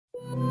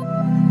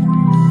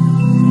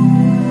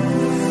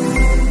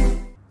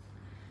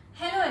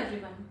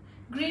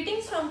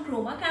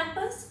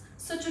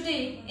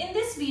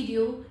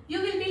video,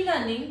 you will be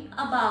learning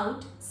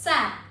about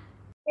SAP.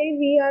 Today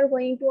we are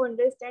going to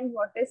understand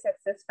what is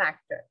success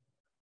factor.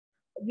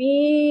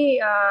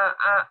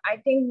 I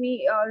think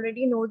we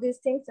already know this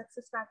thing.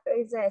 Success Factor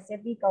is a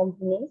SAP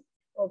company.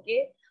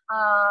 Okay.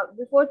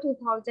 Before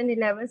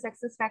 2011,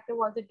 Success Factor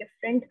was a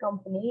different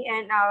company,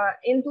 and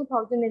in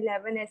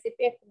 2011, SAP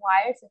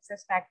acquired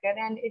Success Factor,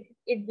 and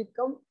it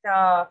becomes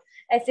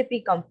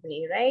SAP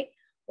company, right?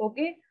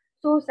 Okay.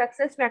 So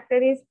Success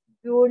Factor is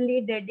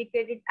purely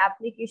dedicated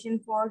application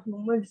for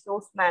human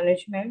resource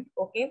management.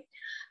 Okay.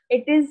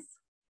 It is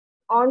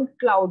on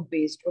cloud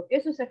based. Okay,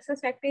 so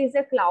SuccessFactors is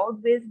a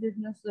cloud based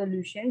business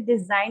solution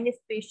designed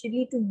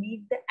especially to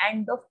meet the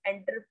end of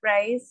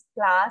enterprise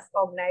class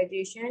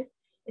organization,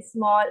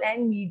 small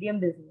and medium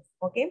business.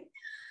 Okay,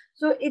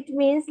 so it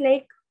means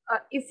like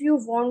if you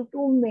want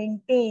to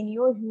maintain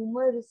your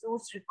human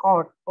resource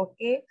record,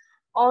 okay,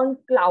 on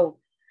cloud,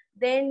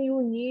 then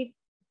you need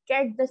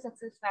get the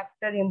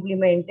SuccessFactor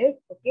implemented.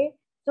 Okay,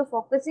 so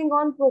focusing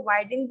on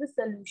providing the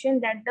solution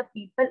that the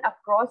people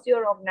across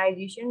your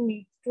organization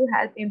needs to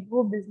help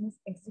improve business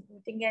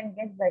executing and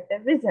get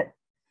better results.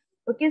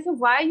 Okay, so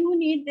why you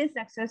need this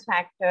success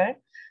factor?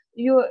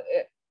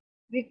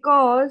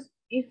 Because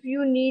if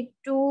you need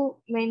to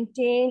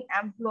maintain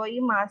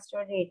employee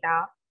master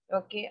data,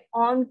 okay,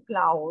 on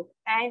cloud,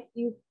 and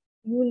you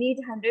need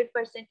 100%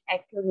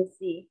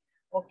 accuracy,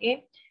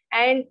 okay,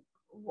 and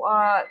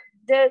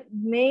the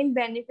main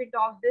benefit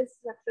of this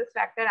success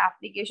factor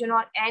application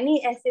or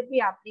any SAP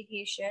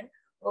application,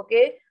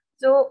 okay,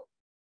 so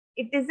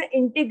it is an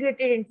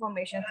integrated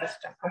information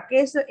system.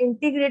 Okay, so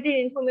integrated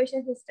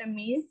information system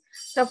means,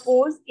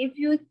 suppose if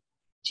you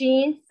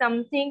change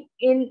something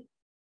in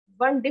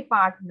one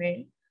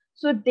department,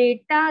 so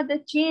the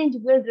change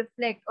will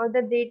reflect, or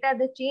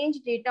the change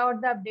data or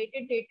the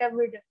updated data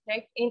will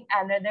reflect in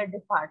another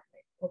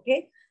department.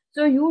 Okay,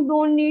 so you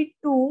don't need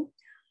to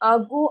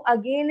go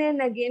again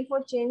and again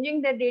for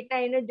changing the data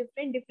in a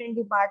different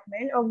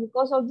department, or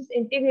because of this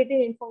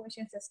integrated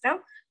information system,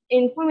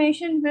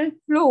 information will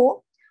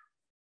flow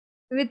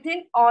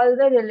within all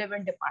the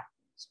relevant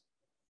departments.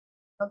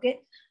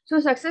 Okay,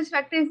 so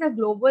SuccessFactors is a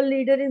global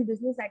leader in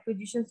business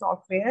acquisition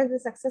software. The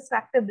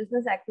SuccessFactors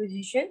business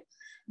acquisition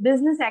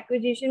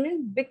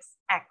means big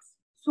X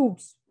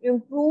suits,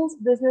 improve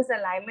business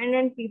alignment,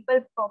 and people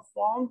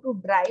perform to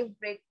drive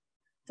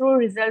breakthrough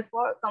result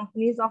for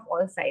companies of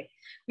all sizes.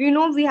 We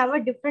know we have a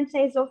different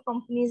size of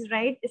companies,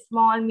 right?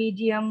 Small,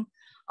 medium,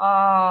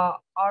 or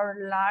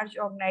large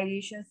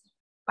organizations.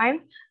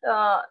 Fine.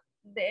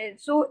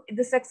 So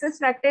the success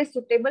factor is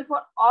suitable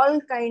for all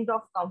kind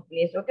of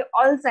companies, okay,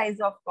 all size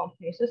of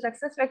companies. So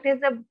success factor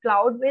is a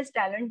cloud-based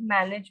talent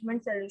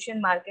management solution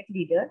market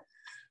leader.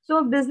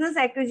 So business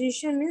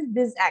acquisition means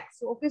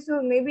BizX. Okay, so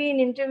maybe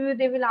in interview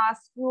they will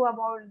ask you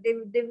about,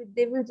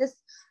 they will just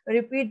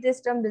repeat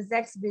this term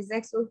BizX.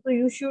 So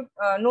you should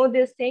know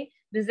this thing.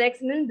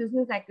 BizX means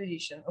business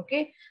acquisition.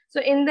 Okay,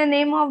 so in the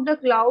name of the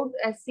cloud,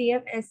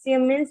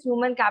 SCM means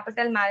human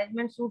capital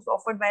management suites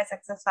offered by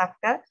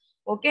SuccessFactors.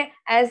 Okay,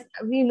 as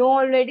we know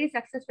already,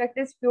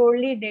 SuccessFactors is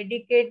purely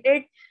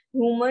dedicated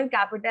human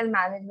capital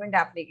management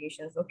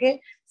applications. Okay,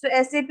 so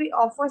SAP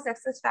offers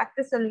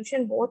SuccessFactors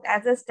solution both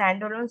as a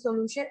standalone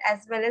solution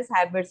as well as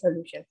hybrid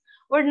solution.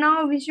 But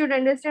now we should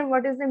understand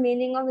what is the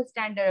meaning of a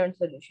standalone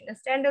solution. A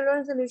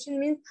standalone solution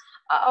means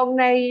an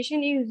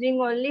organization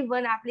using only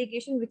one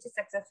application, which is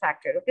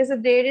SuccessFactors. Okay, so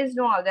there is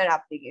no other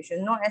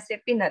application, no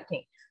SAP,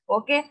 nothing.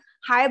 Okay,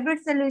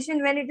 hybrid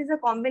solution when it is a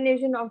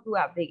combination of two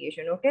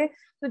applications. Okay,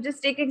 so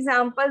just take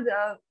example.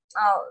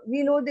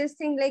 We know this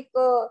thing like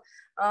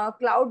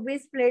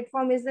cloud-based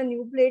platform is a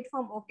new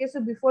platform. Okay,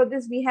 so before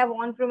this we have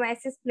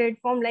on-premises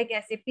platform like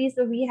SAP.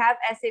 So we have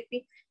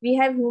SAP, we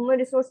have human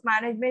resource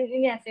management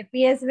in SAP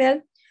as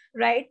well,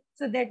 right?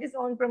 So that is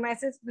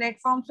on-premises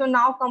platform. So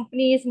now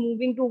company is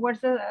moving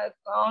towards a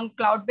on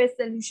cloud-based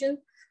solution.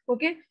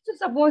 Okay, so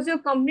suppose your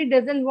company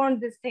doesn't want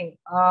this thing,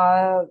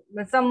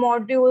 some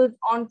modules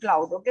on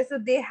cloud. Okay, so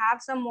they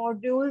have some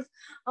modules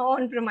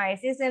on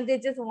premises and they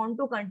just want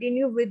to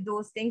continue with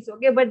those things.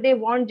 Okay, but they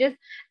want just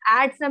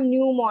add some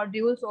new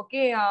modules,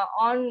 okay,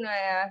 on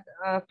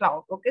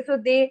cloud. Okay,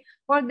 so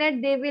for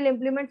that they will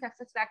implement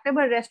SuccessFactors,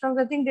 but rest of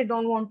the thing they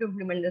don't want to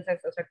implement the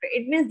SuccessFactors.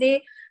 It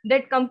means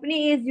that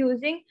company is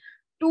using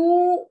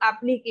two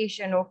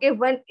application. Okay,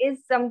 one is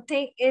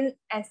something in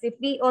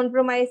SAP on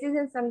premises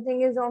and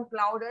something is on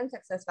cloud and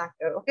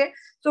SuccessFactors. Okay,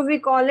 so we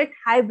call it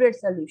hybrid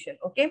solution.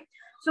 Okay,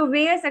 so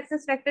where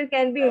SuccessFactors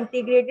can be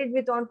integrated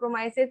with on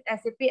premises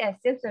SAP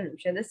SCM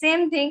solution. The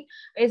same thing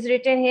is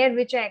written here,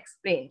 which I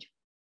explained.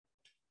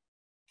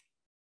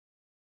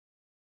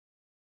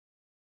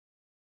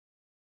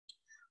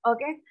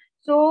 Okay,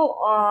 so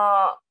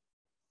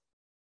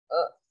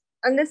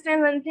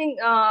understand one thing,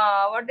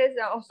 what is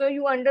so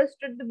you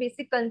understood the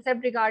basic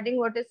concept regarding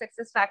what is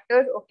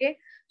SuccessFactors. Okay,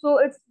 so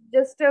it's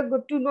just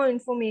good to know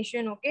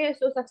information. Okay,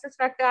 so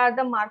SuccessFactors are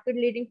the market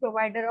leading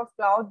provider of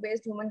cloud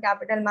based human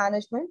capital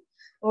management.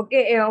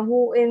 Okay,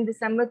 who in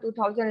December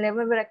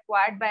 2011 were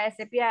acquired by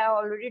SAP. I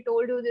already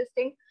told you this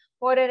thing.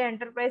 for an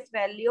enterprise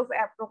value of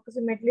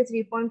approximately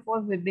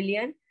 3.4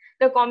 billion.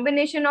 The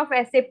combination of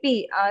SAP,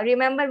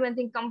 remember one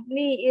thing,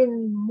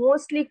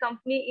 mostly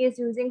company is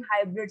using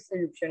hybrid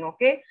solution,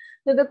 okay?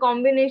 So the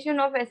combination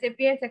of SAP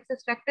and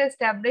SuccessFactors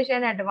establish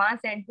an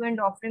advanced end-to-end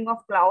offering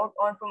of cloud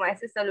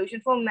on-premises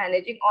solution for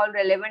managing all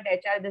relevant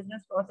HR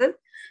business process.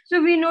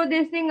 So we know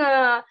this thing,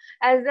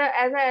 as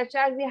a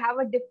HR, we have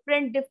a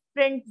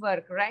different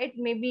work, right?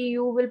 Maybe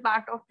you will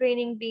part of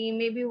training team,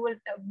 maybe you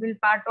will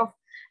part of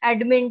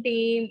admin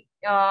team,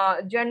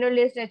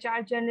 journalist,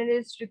 HR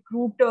journalist,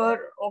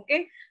 recruiter,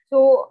 okay?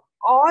 So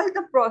all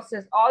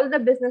the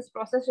business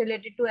process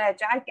related to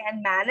HR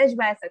can manage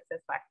by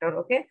SuccessFactors,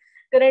 okay?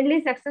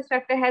 Currently,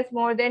 SuccessFactors has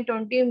more than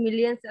 20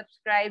 million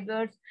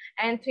subscribers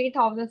and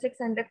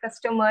 3,600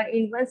 customers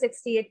in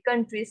 168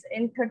 countries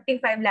in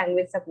 35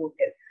 languages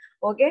supported.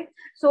 Okay,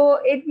 so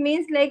it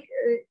means like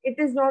it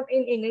is not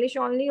in English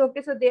only.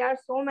 Okay, so there are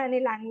so many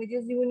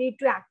languages. You need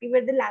to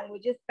activate the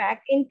languages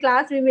pack. In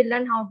class, we will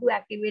learn how to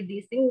activate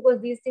these things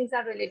because these things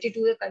are related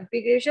to the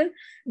configuration.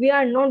 We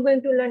are not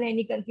going to learn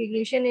any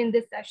configuration in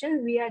this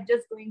session. We are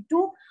just going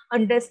to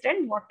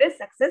understand what is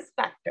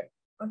SuccessFactors.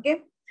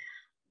 Okay,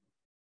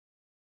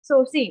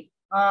 so see,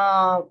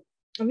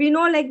 we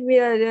know like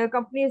the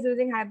company is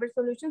using hybrid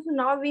solutions. So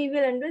now we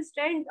will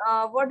understand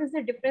what is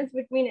the difference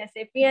between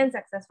SAP and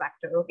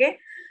SuccessFactors. Okay,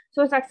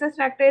 so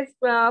SuccessFactors is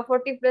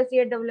 40 plus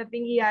year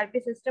developing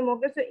ERP system.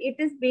 Okay, so it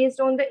is based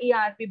on the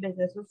ERP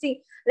business. So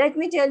see, let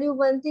me tell you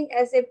one thing.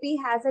 SAP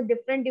has a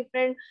different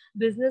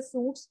business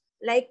suites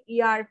like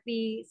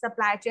ERP,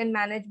 supply chain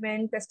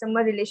management,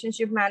 customer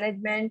relationship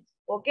management.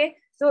 Okay,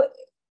 so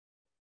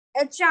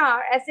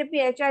SAP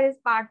HR is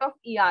part of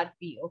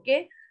ERP.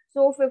 Okay.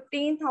 So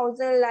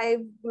 15,000 live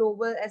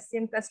global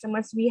SCM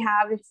customers we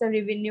have. It's a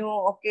revenue,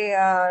 okay,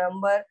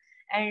 number,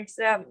 and it's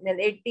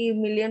 80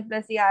 million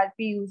plus ERP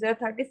user,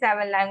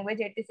 37 language,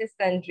 86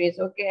 countries,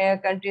 okay,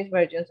 countries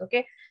versions,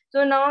 okay.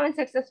 So now in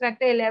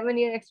SuccessFactors,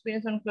 11-year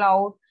experience on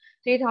cloud,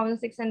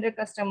 3,600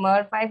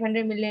 customer,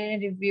 500 million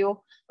review,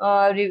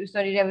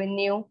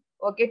 revenue,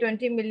 okay,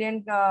 20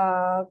 million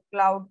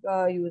cloud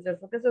users,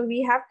 okay. So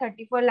we have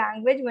 34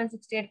 language,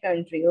 168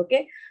 country,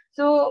 okay.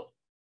 So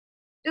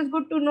it's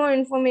good to know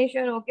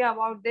information, okay,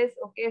 about this,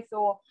 okay.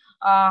 So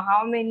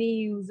how many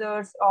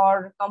users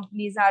or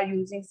companies are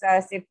using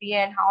SAP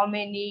and how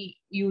many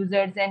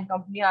users and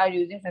company are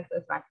using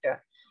SuccessFactors,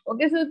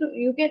 okay. So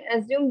you can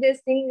assume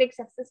this thing like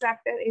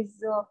SuccessFactors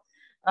is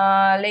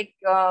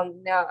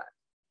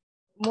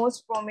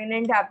most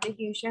prominent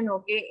application,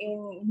 okay,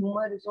 in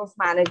human resource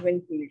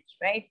management fields,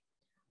 right?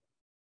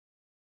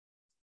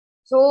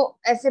 So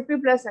SAP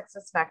plus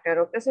SuccessFactors,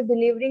 okay, so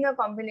delivering a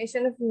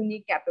combination of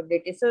unique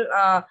capabilities.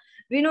 So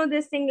we know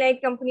this thing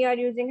like company are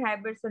using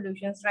hybrid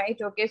solutions, right?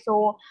 Okay,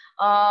 so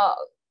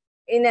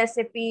in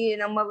SAP,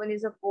 number one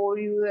is a core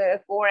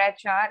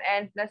HR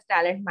and plus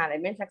talent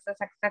management.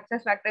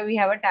 SuccessFactors, we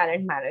have a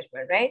talent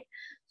management, right?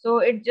 So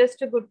it's just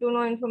good to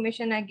know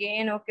information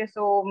again, okay.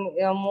 So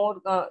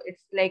more,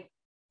 it's like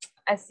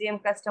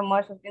SCM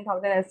customer,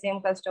 15,000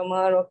 SCM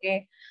customer,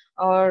 okay.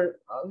 Or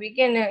we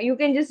can, you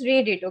can just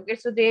read it, okay.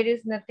 So there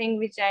is nothing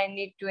which I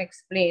need to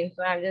explain.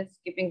 So I'm just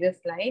skipping this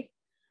slide.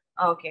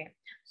 Okay,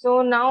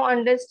 so now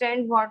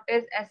understand what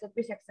is SAP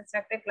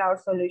SuccessFactors Cloud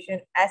Solution,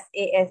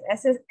 SAS.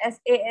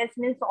 SAS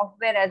means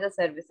software as a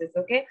services,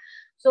 okay.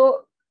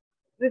 So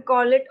we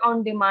call it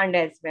on demand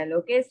as well,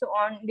 okay. So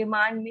on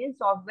demand means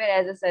software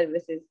as a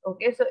services,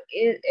 okay. So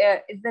is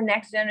the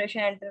next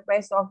generation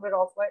enterprise software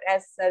offered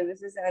as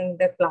services in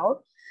the cloud.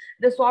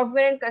 The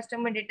software and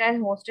customer data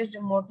is hosted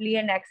remotely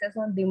and accessed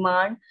on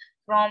demand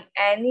from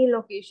any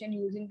location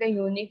using the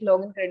unique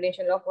login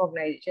credential of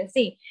organization.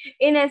 See,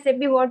 in SAP,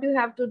 what you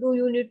have to do,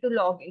 you need to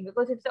log in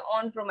because it's an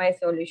on-premise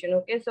solution,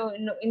 okay. So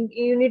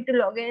you need to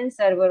log in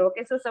server,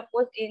 okay. So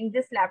suppose in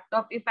this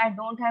laptop, if I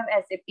don't have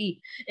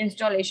SAP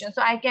installation,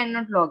 so I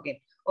cannot log in,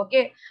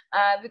 okay,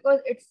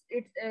 because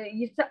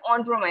it's an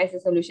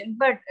on-premise solution.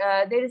 But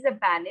there is a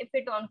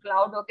benefit on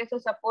cloud, okay. So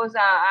suppose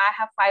I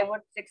have 5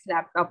 or 6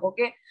 laptop,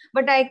 okay,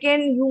 but I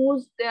can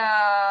use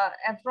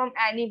from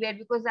anywhere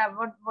because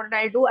what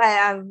I do,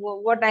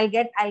 I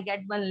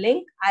get one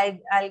link,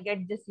 I'll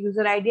get this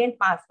user ID and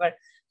password.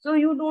 So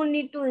you don't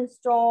need to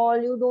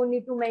install, you don't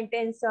need to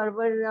maintain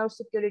server or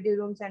security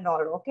rooms and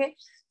all, okay.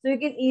 So you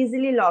can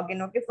easily log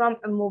in, okay, from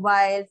a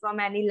mobile, from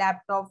any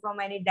laptop, from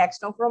any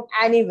desktop, from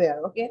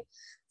anywhere, okay.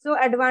 So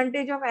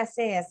advantage of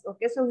SAS,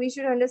 okay. So we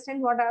should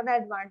understand what are the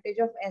advantage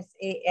of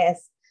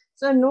SAS.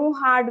 So no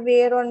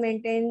hardware or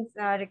maintenance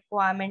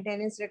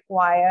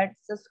required,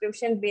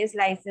 subscription-based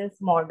license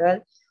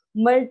model,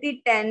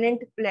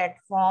 multi-tenant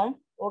platform,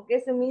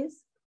 okay. So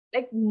means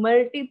like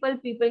multiple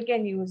people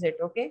can use it,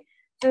 okay.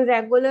 So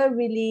regular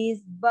release,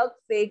 bug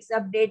fix,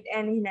 update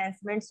and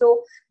enhancement.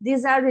 So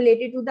these are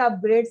related to the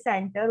upgrade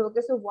center,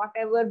 okay. So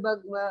whatever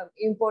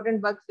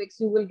important bug fix,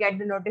 you will get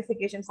the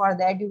notification for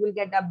that, you will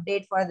get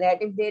update for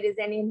that. If there is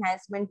any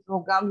enhancement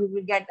program, you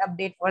will get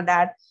update for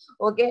that,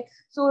 okay.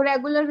 So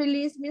regular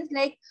release means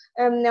like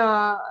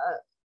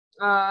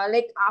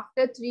like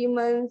after 3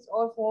 months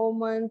or 4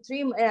 months,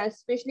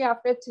 especially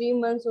after 3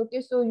 months,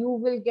 okay, so you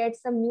will get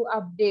some new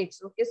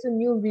updates, okay, so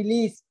new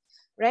release,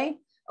 right?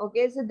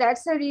 Okay, so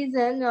that's the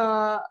reason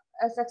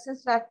a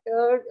success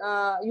factor,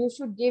 you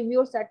should give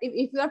your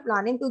if you are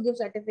planning to give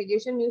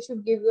certification, you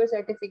should give your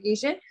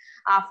certification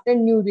after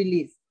new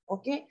release,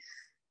 okay?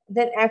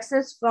 Then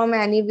access from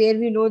anywhere,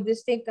 we know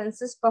this thing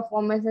consists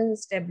performance and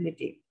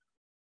stability.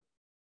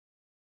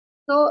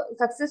 So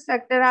success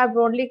factors are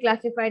broadly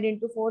classified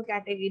into 4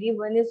 categories.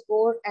 One is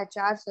core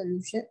HR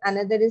solution,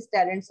 another is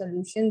talent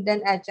solution,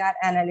 then HR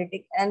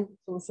analytic and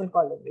social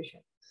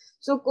collaboration.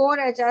 So core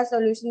HR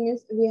solution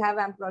is we have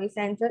employee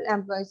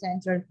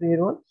central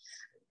payroll,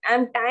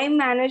 and time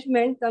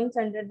management comes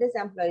under this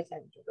employee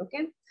central.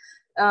 Okay.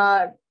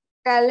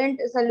 Talent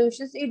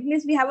solutions, it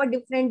means we have a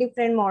different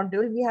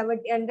module. We have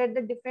under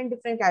the different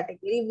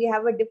category, we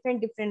have a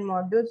different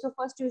module. So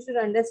first you should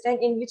understand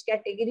in which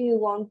category you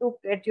want to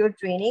get your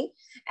training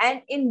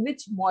and in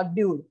which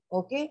module.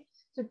 Okay,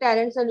 so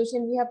talent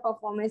solution, we have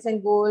performance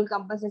and goal,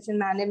 compensation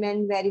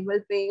management, variable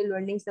pay,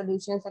 learning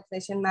solution,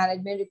 succession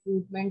management,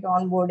 recruitment,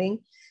 onboarding.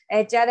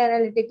 HR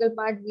analytical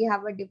part, we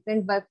have a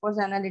different workforce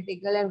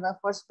analytical and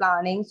workforce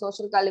planning,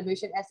 social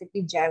collaboration,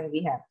 SAP Jam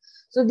we have.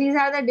 So these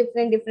are the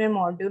different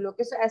module.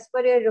 Okay, so as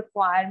per your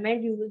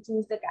requirement, you will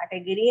choose the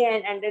category,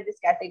 and under this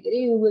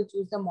category, you will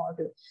choose the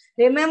module.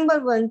 Remember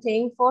one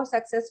thing, for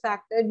success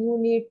factor, you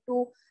need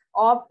to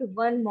opt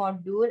one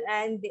module,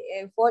 and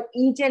for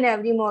each and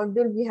every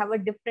module, we have a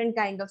different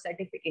kind of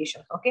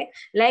certification. Okay,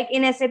 like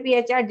in SAP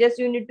HR, just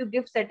you need to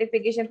give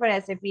certification for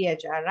SAP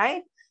HR,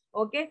 right?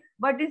 Okay,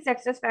 but in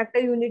success factor,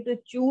 you need to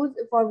choose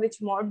for which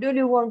module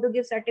you want to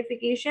give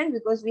certification,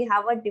 because we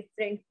have a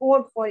different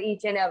code for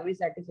each and every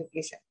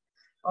certification.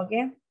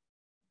 Okay,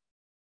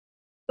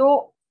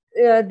 so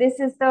this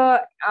is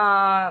the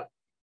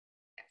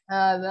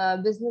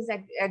business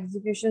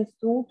execution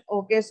suite.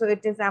 Okay, so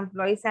it is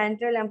employee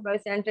central.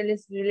 Employee central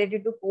is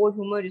related to core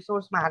human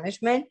resource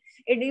management.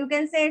 You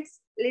can say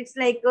it's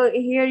like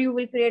here you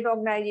will create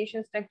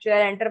organization structure,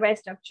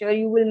 enterprise structure.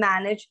 You will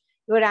manage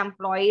your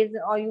employees,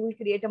 or you will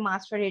create a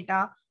master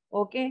data.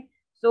 Okay,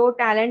 so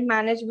talent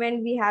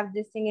management, we have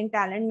this thing in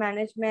talent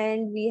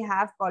management. We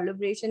have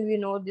collaboration, we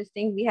know this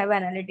thing. We have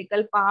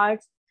analytical part.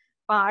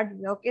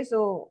 Okay,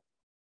 so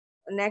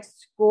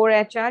next core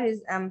HR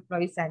is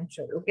employee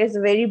central. Okay, it's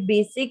very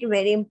basic,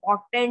 very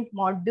important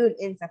module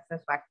in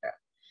success factor.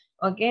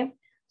 Okay,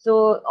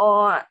 so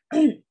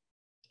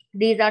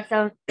these are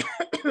some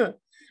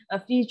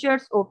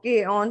features.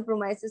 Okay, on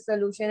premises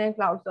solution and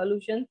cloud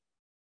solution.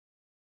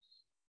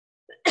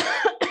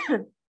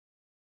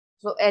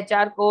 So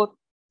HR core,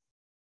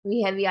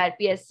 we have ERP,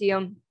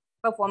 SCM,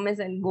 performance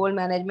and goal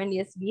management.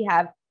 Yes, we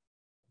have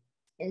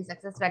in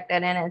success factor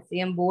and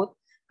SCM both.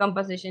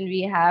 Compensation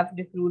we have,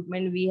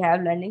 recruitment we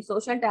have, learning,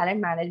 social talent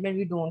management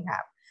we don't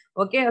have.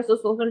 Okay, so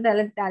social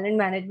talent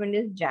management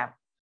is Jam.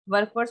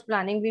 Workforce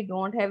planning we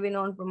don't have in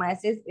on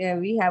premises,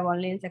 we have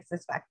only in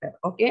success factor.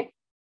 Okay,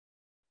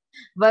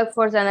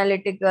 workforce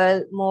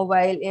analytical,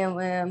 mobile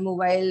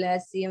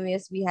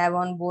CMS we have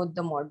on both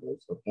the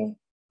modules. Okay,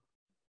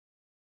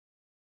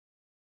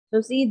 so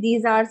see,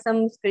 these are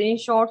some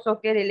screenshots,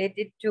 okay,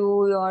 related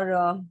to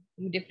your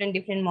different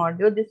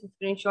module. This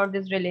screenshot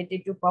is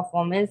related to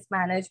performance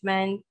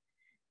management.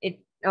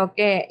 It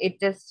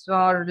is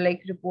for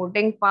like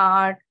reporting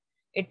part.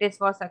 It is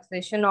for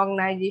succession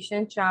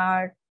organization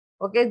chart.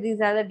 Okay, these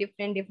are the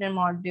different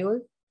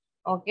modules.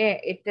 Okay,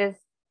 it is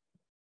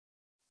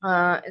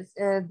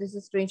this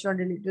is screenshot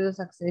related to the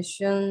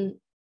succession,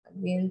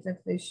 again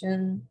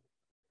succession.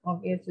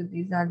 Okay, so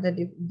these are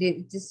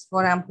just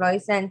for employee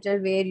center,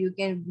 where you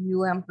can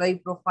view employee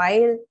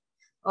profile.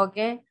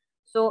 Okay,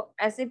 so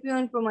SAP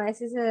on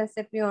premises and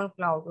SAP on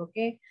cloud.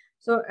 Okay,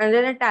 so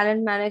under the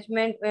talent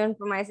management on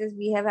premises,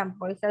 we have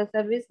employee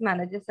self-service,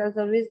 manager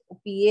self-service,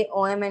 PA,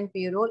 OM, and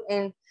payroll.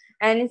 And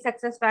in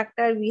success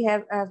factor, we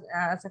have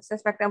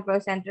success factor,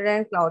 employee center,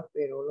 and cloud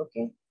payroll.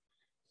 Okay,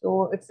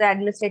 so it's the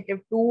administrative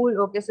tool.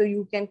 Okay, so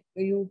you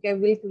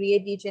will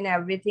create each and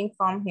everything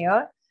from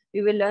here.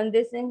 We will learn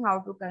this in how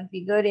to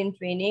configure in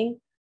training.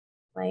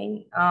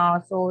 Fine.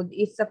 So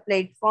it's a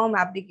platform,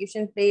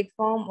 application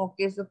platform.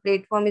 Okay, so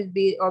platform is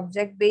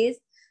object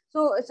based.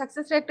 So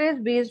success factor is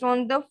based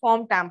on the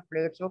form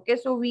templates. Okay,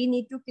 so we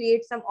need to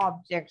create some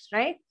objects,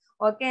 right?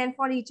 Okay, and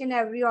for each and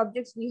every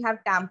objects we have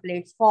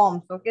templates,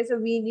 forms. Okay, so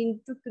we need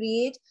to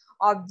create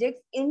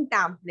objects in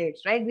templates,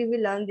 right? We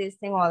will learn this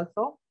thing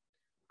also.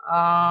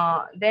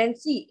 Then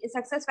see,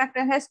 success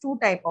factor has 2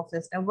 type of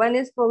system. One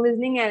is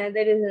provisioning,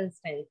 another is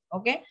instance.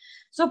 Okay,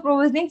 so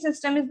provisioning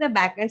system is the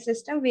backend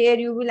system where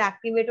you will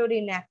activate or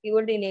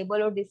inactivate,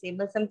 enable or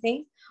disable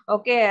something.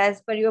 Okay,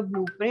 as per your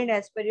blueprint,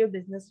 as per your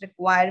business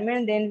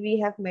requirement. Then we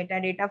have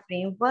metadata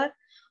framework.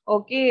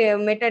 Okay,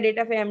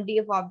 metadata for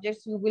MDF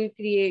objects you will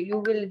create. You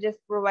will just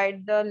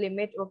provide the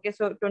limit. Okay,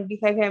 so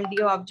 25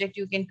 MDF object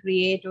you can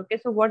create. Okay,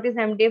 so what is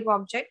MDF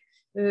object?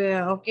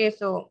 Okay,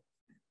 so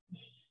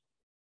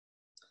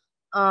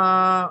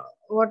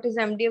what is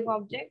MDF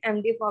object?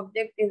 MDF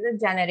object is a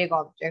generic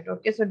object.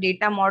 Okay, so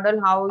data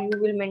model, how you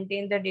will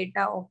maintain the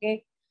data.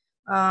 Okay,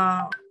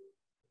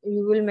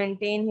 you will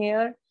maintain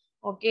here.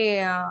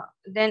 Okay,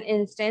 then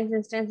instance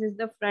is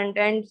the front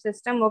end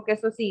system. Okay,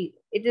 so see,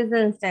 it is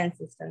the instance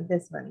system.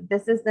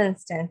 This is the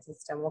instance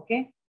system.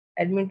 Okay,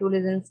 admin tool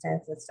is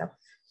instance system.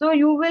 So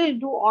you will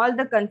do all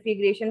the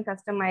configuration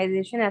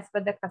customization as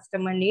per the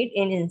customer need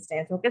in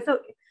instance. Okay, so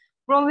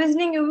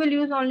provisioning you will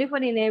use only for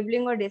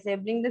enabling or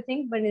disabling the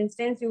thing, but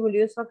instance you will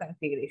use for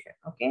configuration.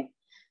 Okay,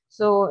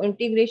 so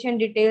integration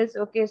details.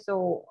 Okay,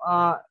 so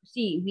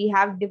see, we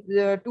have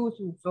two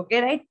suites.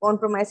 Okay, right,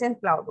 on-premise and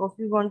cloud. If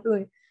you want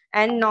to,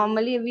 and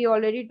normally we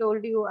already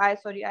told you, I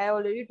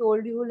already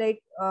told you,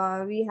 like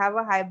we have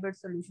a hybrid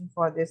solution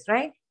for this,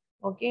 right?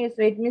 Okay,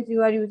 so it means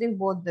you are using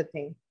both the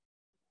thing,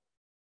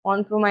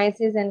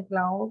 on-premises and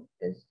cloud.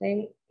 This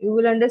thing you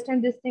will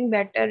understand this thing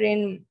better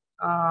in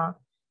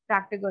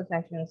practical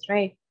sessions,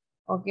 right?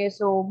 Okay,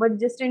 so but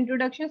just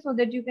introduction so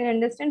that you can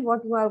understand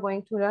what you are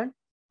going to learn.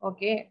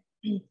 Okay.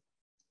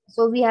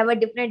 So we have a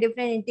different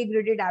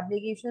integrated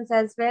applications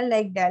as well,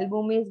 like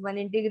Delboom is one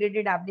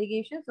integrated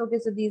applications. Okay,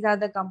 so these are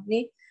the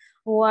company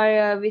who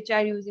are which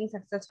are using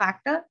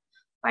SuccessFactor.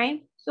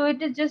 Fine. So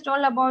it is just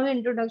all about the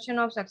introduction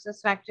of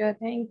SuccessFactor.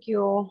 Thank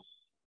you.